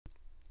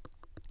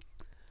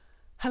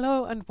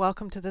Hello and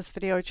welcome to this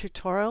video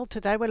tutorial.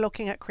 Today we're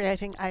looking at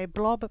creating a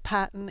blob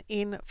pattern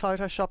in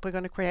Photoshop. We're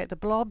going to create the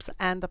blobs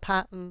and the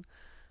pattern.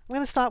 I'm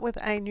going to start with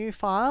a new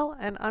file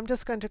and I'm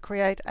just going to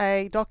create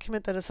a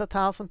document that is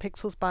 1000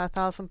 pixels by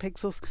 1000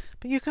 pixels,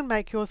 but you can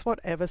make yours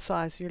whatever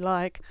size you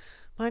like.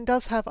 Mine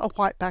does have a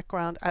white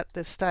background at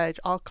this stage.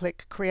 I'll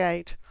click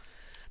Create.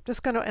 I'm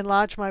just going to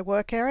enlarge my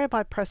work area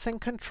by pressing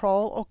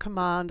Ctrl or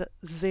Command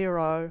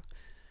 0.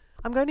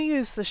 I'm going to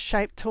use the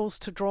shape tools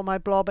to draw my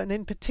blob, and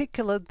in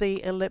particular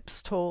the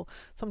ellipse tool.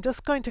 So I'm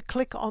just going to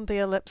click on the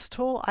ellipse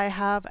tool. I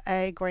have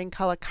a green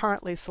color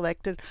currently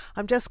selected.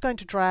 I'm just going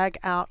to drag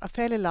out a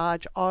fairly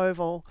large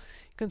oval.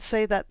 You can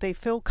see that the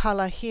fill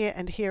color here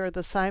and here are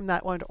the same.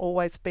 That won't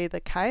always be the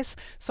case.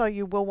 So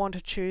you will want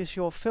to choose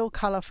your fill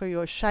color for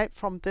your shape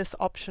from this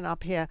option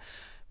up here.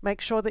 Make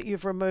sure that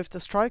you've removed the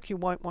stroke. You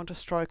won't want a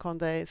stroke on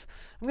these.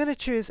 I'm going to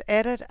choose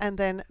Edit and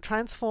then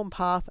Transform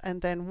Path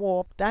and then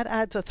Warp. That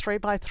adds a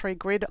 3x3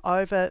 grid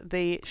over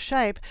the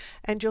shape,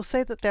 and you'll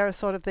see that there are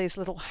sort of these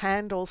little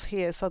handles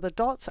here. So the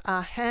dots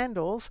are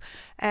handles,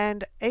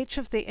 and each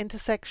of the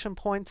intersection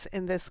points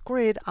in this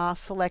grid are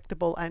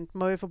selectable and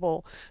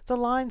movable. The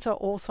lines are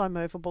also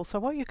movable. So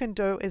what you can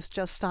do is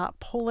just start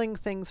pulling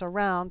things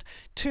around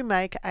to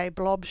make a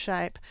blob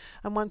shape.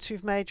 And once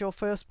you've made your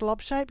first blob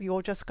shape,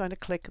 you're just going to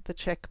click the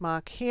check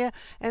mark here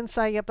and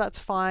say, yep, that's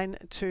fine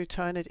to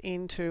turn it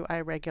into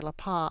a regular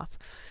path.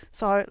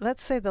 So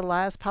let's see the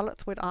layers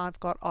palettes which I've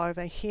got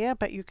over here,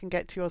 but you can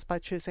get to yours by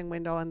choosing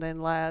Window and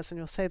then Layers, and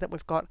you'll see that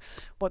we've got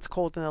what's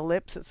called an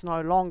ellipse. It's no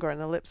longer an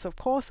ellipse, of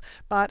course,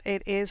 but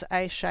it is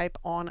a shape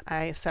on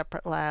a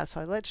separate layer.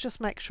 So let's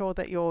just make sure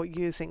that you're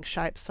using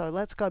shapes. So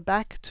let's go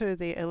back to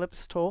the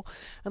ellipse tool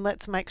and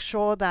let's make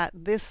sure that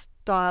this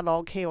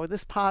dialog here, or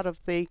this part of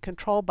the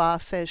control bar,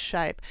 says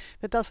shape.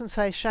 If it doesn't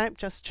say shape,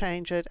 just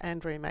change it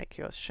and remake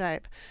your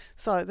shape.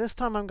 So this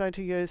time I'm going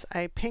to use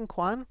a pink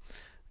one,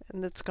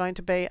 and it's going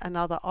to be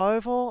another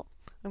oval.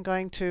 I'm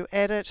going to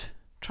Edit,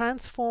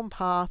 Transform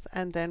Path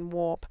and then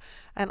Warp,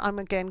 and I'm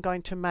again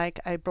going to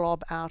make a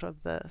blob out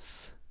of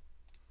this.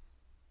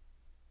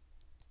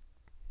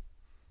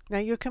 Now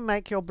you can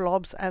make your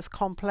blobs as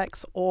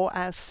complex or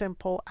as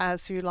simple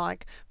as you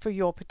like for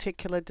your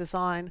particular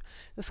design.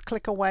 Just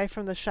click away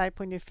from the shape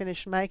when you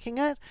finish making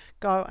it.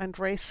 Go and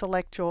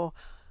reselect your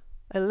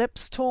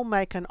ellipse tool,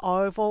 make an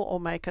oval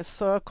or make a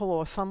circle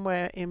or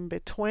somewhere in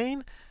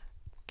between.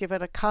 Give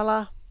it a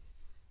color.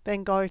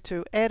 Then go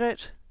to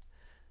Edit,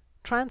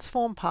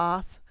 Transform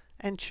Path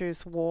and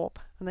choose Warp.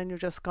 And then you're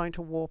just going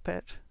to warp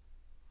it.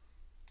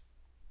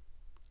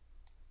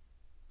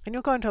 And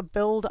you're going to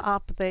build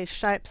up these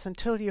shapes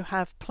until you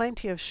have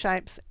plenty of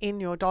shapes in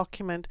your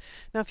document.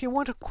 Now if you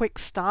want to quick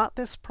start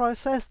this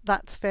process,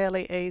 that's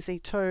fairly easy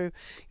too.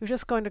 You're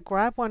just going to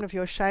grab one of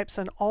your shapes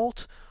and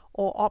Alt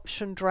or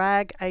Option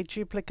drag a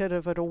duplicate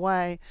of it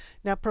away.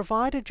 Now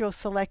provided you're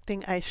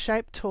selecting a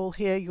shape tool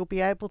here, you'll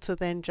be able to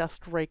then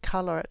just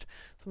recolor it.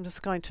 So I'm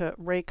just going to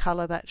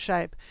recolor that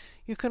shape.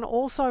 You can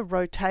also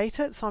rotate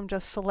it, so I'm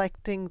just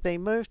selecting the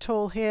Move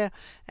tool here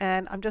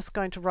and I'm just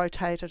going to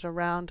rotate it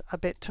around a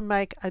bit to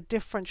make a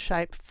different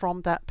shape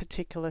from that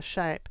particular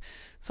shape.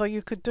 So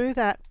you could do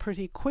that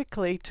pretty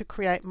quickly to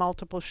create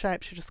multiple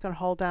shapes. You're just going to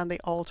hold down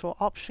the Alt or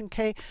Option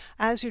key.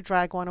 As you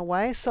drag one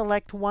away,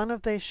 select one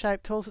of these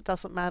shape tools. It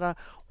doesn't matter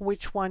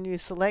which one you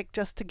select,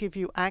 just to give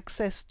you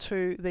access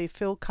to the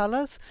fill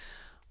colors.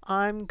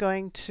 I'm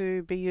going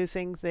to be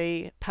using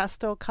the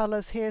pastel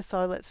colors here,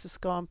 so let's just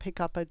go and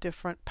pick up a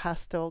different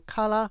pastel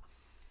color.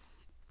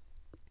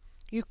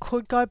 You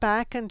could go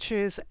back and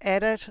choose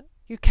Edit.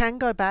 You can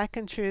go back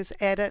and choose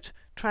Edit,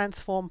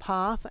 Transform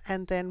Path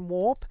and then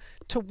Warp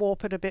to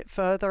warp it a bit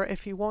further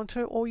if you want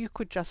to, or you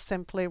could just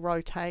simply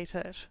rotate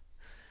it.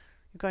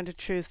 You're going to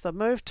choose the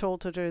Move tool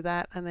to do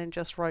that and then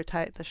just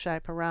rotate the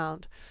shape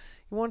around.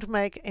 You want to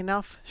make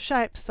enough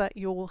shapes that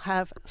you'll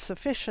have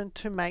sufficient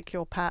to make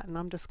your pattern.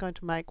 I'm just going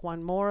to make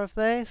one more of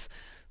these.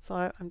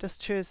 So I'm just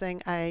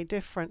choosing a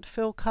different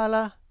fill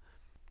color.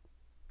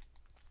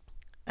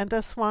 And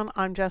this one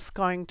I'm just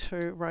going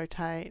to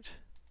rotate.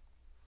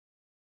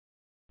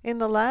 In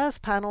the Layers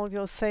panel,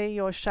 you'll see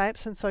your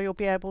shapes, and so you'll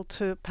be able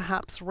to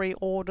perhaps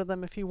reorder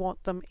them if you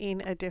want them in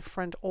a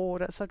different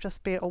order. So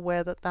just be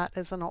aware that that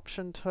is an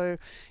option too.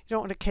 You don't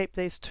want to keep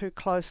these too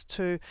close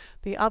to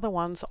the other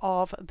ones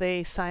of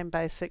the same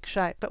basic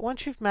shape. But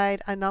once you've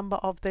made a number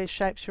of these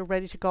shapes, you're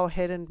ready to go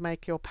ahead and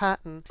make your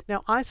pattern.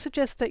 Now I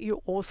suggest that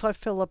you also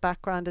fill a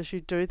background as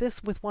you do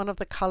this with one of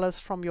the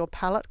colors from your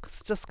palette, because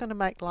it's just going to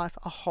make life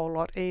a whole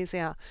lot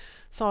easier.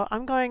 So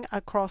I'm going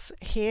across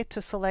here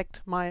to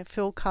select my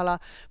fill color,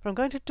 but I'm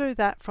going to do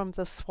that from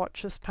the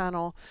swatches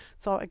panel.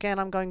 So again,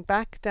 I'm going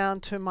back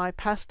down to my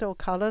pastel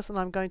colors and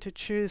I'm going to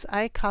choose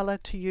a color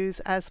to use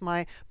as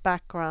my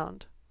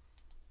background.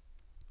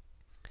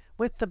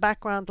 With the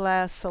background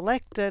layer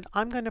selected,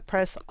 I'm going to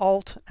press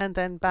Alt and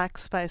then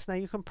Backspace. Now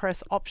you can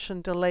press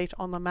Option Delete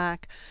on the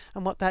Mac,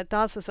 and what that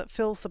does is it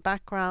fills the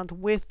background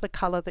with the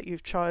color that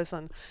you've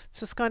chosen.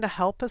 It's just going to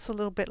help us a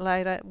little bit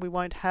later. We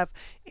won't have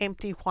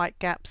empty white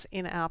gaps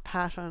in our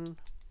pattern.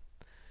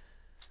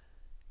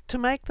 To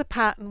make the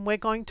pattern, we're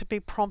going to be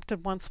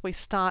prompted once we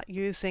start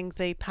using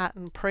the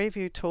pattern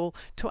preview tool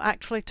to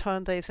actually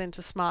turn these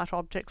into smart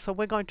objects. So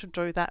we're going to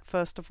do that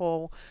first of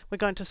all. We're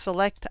going to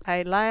select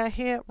a layer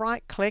here,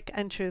 right click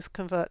and choose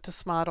convert to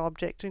smart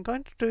object. I'm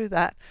going to do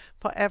that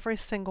for every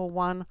single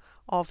one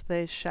of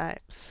these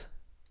shapes.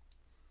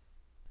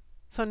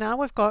 So now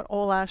we've got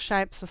all our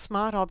shapes, the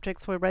smart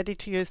objects, we're ready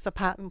to use the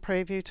pattern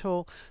preview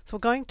tool. So we're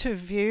going to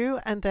view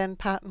and then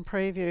pattern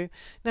preview.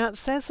 Now it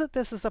says that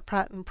this is a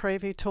pattern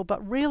preview tool,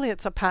 but really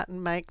it's a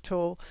pattern make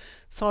tool.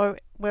 So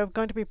we're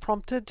going to be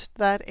prompted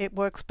that it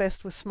works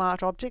best with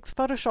smart objects.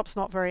 Photoshop's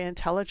not very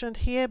intelligent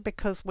here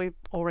because we've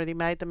already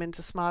made them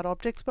into smart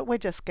objects, but we're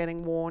just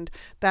getting warned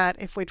that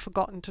if we'd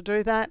forgotten to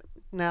do that,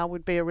 now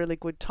would be a really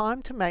good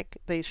time to make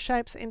these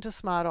shapes into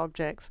smart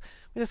objects.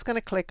 We're just going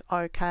to click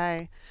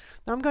OK.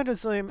 Now I'm going to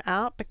zoom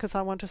out because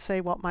I want to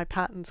see what my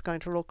pattern's going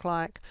to look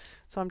like.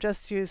 So I'm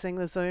just using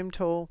the zoom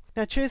tool.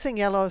 Now choosing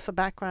yellow as the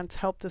background's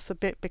helped us a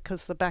bit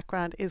because the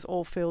background is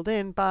all filled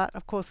in, but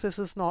of course this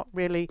is not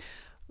really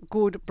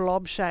good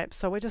blob shape.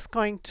 So we're just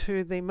going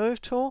to the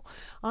move tool.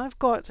 I've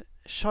got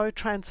show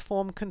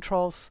transform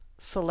controls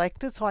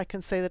selected so I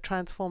can see the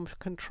transform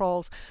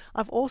controls.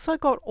 I've also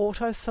got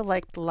auto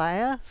select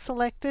layer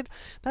selected.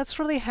 That's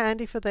really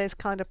handy for these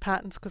kind of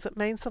patterns because it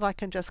means that I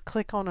can just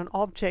click on an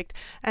object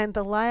and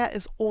the layer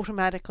is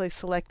automatically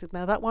selected.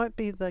 Now that won't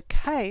be the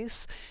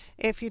case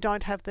if you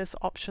don't have this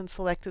option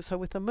selected. So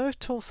with the move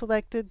tool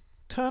selected,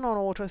 turn on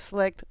auto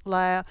select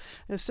layer,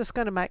 and it's just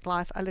going to make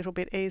life a little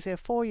bit easier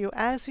for you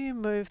as you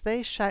move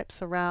these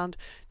shapes around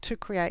to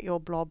create your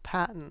blob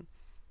pattern.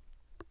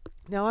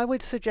 Now I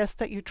would suggest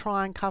that you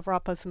try and cover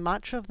up as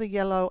much of the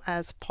yellow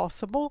as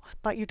possible,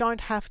 but you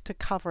don't have to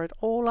cover it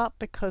all up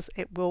because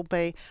it will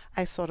be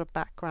a sort of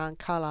background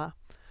color.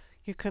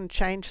 You can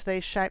change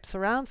these shapes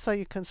around, so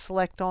you can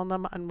select on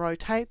them and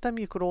rotate them.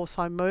 You could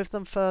also move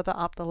them further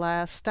up the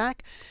layer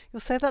stack.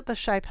 You'll see that the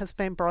shape has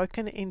been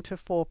broken into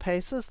 4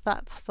 pieces.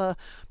 That's the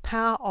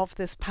power of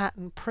this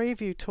pattern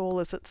preview tool,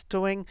 as it's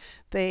doing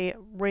the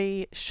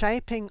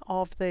reshaping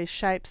of these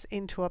shapes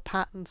into a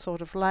pattern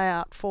sort of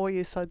layout for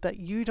you so that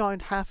you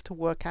don't have to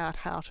work out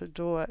how to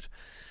do it.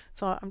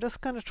 So I'm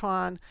just going to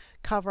try and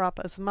cover up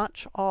as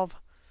much of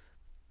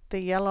the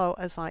yellow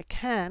as I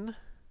can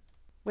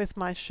with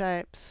my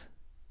shapes.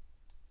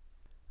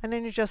 And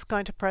then you're just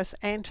going to press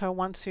enter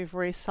once you've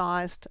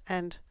resized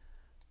and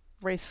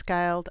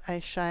rescaled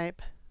a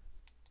shape.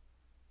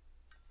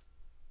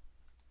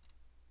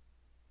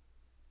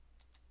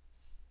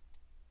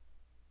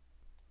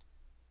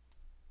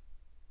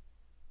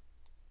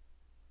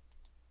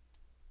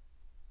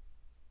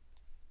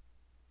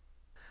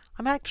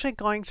 I'm actually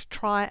going to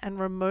try and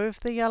remove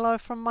the yellow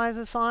from my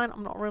design.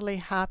 I'm not really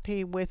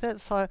happy with it,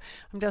 so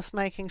I'm just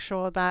making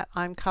sure that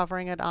I'm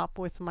covering it up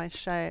with my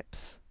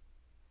shapes.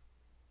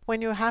 When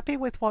you're happy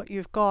with what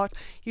you've got,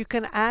 you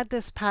can add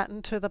this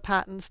pattern to the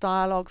patterns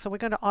dialog. So we're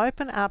going to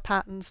open our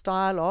patterns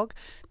dialog.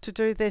 To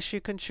do this, you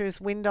can choose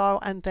window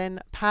and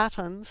then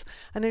patterns,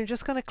 and then you're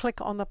just going to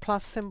click on the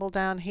plus symbol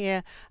down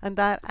here, and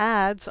that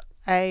adds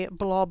a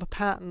blob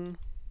pattern.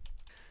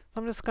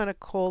 I'm just going to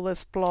call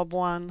this blob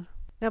 1.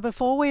 Now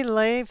before we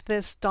leave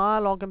this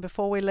dialog and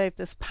before we leave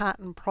this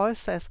pattern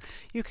process,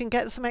 you can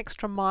get some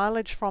extra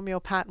mileage from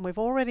your pattern. We've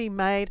already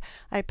made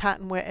a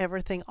pattern where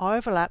everything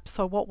overlaps,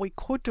 so what we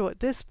could do at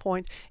this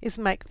point is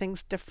make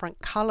things different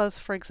colors.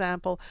 For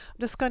example,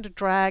 I'm just going to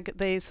drag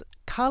these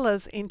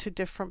colors into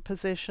different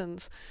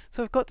positions.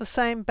 So we've got the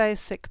same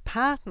basic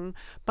pattern,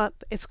 but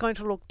it's going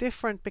to look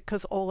different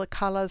because all the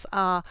colors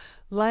are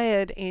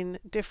layered in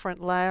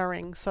different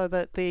layering, so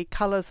that the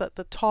colors at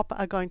the top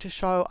are going to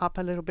show up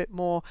a little bit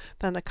more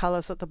than the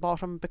colors at the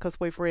bottom. Because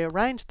we've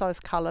rearranged those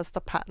colors, the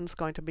pattern's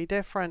going to be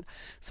different.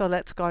 So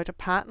let's go to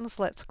patterns,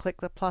 let's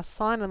click the plus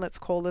sign, and let's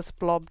call this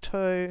blob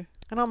 2.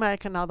 And I'll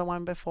make another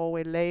one before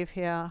we leave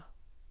here.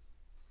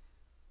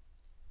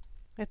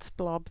 It's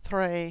blob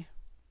 3.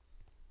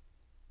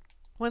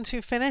 Once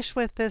you've finished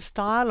with this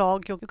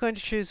dialog, you're going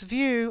to choose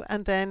view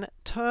and then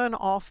turn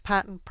off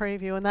pattern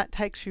preview, and that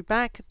takes you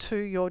back to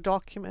your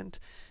document.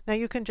 Now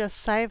you can just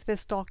save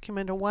this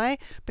document away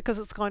because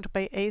it's going to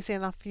be easy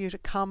enough for you to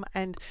come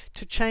and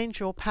to change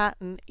your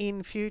pattern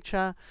in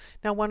future.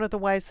 Now one of the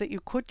ways that you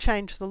could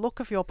change the look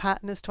of your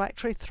pattern is to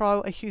actually throw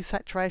a hue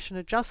saturation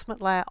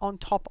adjustment layer on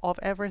top of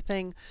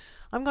everything.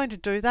 I'm going to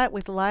do that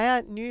with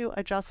layer, new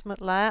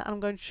adjustment layer. I'm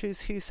going to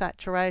choose hue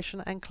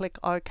saturation and click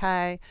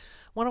OK.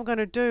 What I'm going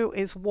to do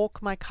is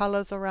walk my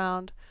colors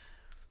around.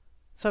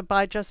 So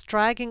by just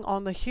dragging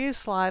on the hue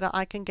slider,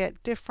 I can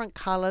get different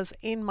colors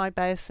in my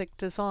basic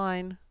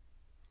design.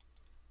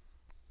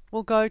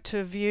 We'll go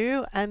to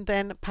view and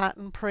then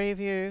pattern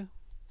preview.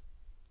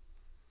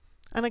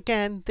 And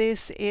again,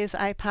 this is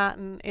a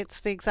pattern.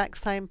 It's the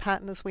exact same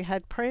pattern as we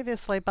had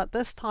previously, but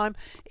this time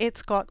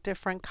it's got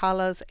different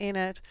colors in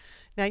it.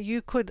 Now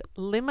you could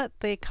limit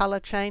the color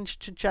change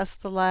to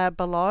just the layer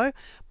below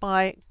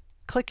by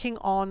clicking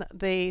on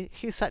the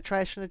hue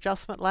saturation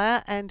adjustment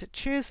layer and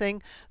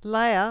choosing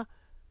layer,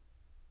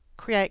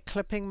 create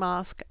clipping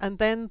mask, and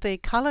then the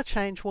color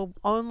change will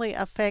only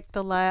affect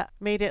the layer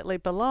immediately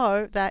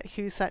below that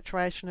hue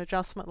saturation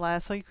adjustment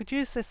layer. So you could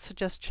use this to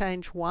just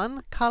change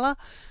one color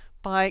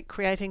by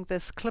creating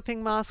this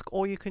clipping mask,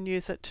 or you can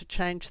use it to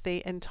change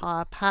the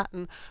entire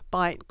pattern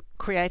by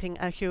creating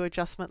a hue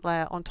adjustment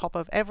layer on top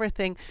of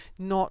everything,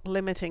 not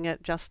limiting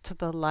it just to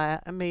the layer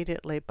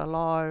immediately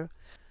below.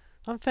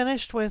 I'm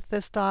finished with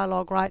this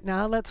dialog right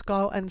now. Let's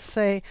go and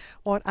see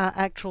what our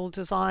actual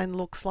design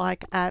looks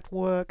like at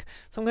work.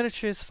 So I'm going to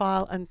choose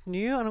File and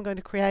New, and I'm going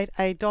to create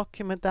a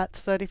document that's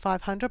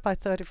 3500 by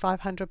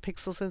 3500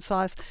 pixels in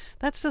size.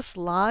 That's just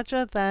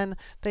larger than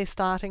the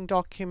starting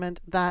document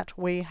that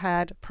we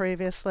had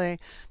previously. I'm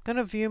going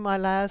to view my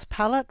layers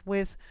palette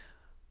with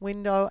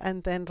Window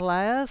and then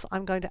Layers.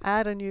 I'm going to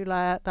add a new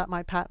layer that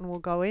my pattern will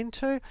go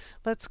into.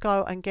 Let's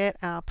go and get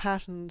our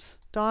patterns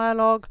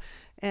dialog.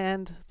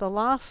 And the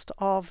last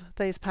of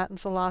these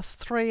patterns, the last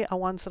three, are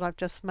ones that I've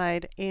just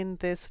made in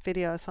this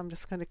video. So I'm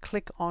just going to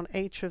click on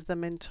each of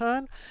them in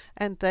turn,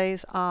 and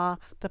these are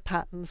the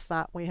patterns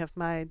that we have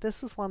made.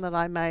 This is one that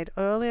I made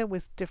earlier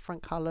with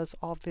different colors,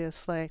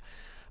 obviously.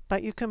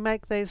 But you can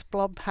make these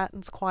blob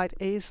patterns quite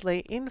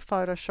easily in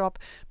Photoshop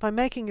by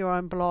making your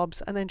own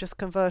blobs and then just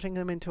converting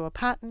them into a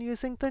pattern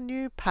using the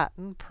new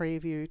Pattern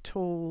Preview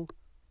tool.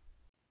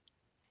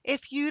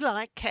 If you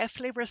like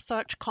carefully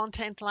researched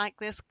content like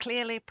this,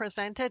 clearly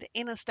presented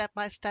in a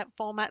step-by-step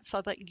format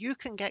so that you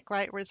can get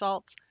great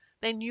results,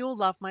 then you'll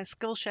love my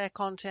Skillshare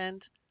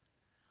content.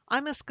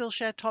 I'm a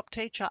Skillshare top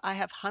teacher. I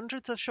have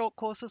hundreds of short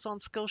courses on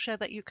Skillshare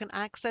that you can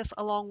access,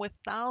 along with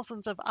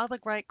thousands of other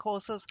great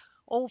courses,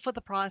 all for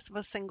the price of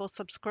a single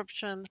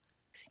subscription.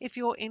 If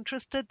you're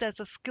interested, there's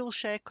a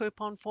Skillshare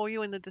coupon for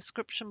you in the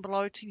description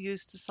below to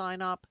use to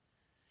sign up.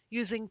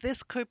 Using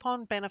this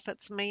coupon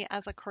benefits me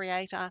as a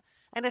creator,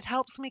 and it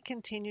helps me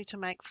continue to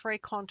make free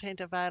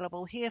content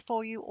available here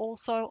for you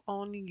also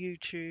on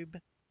YouTube.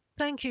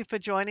 Thank you for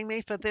joining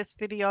me for this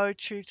video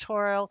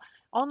tutorial.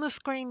 On the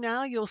screen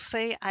now, you'll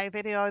see a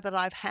video that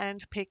I've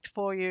hand-picked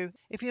for you.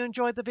 If you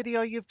enjoyed the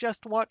video you've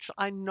just watched,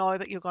 I know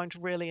that you're going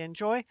to really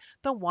enjoy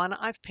the one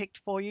I've picked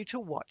for you to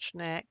watch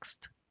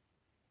next.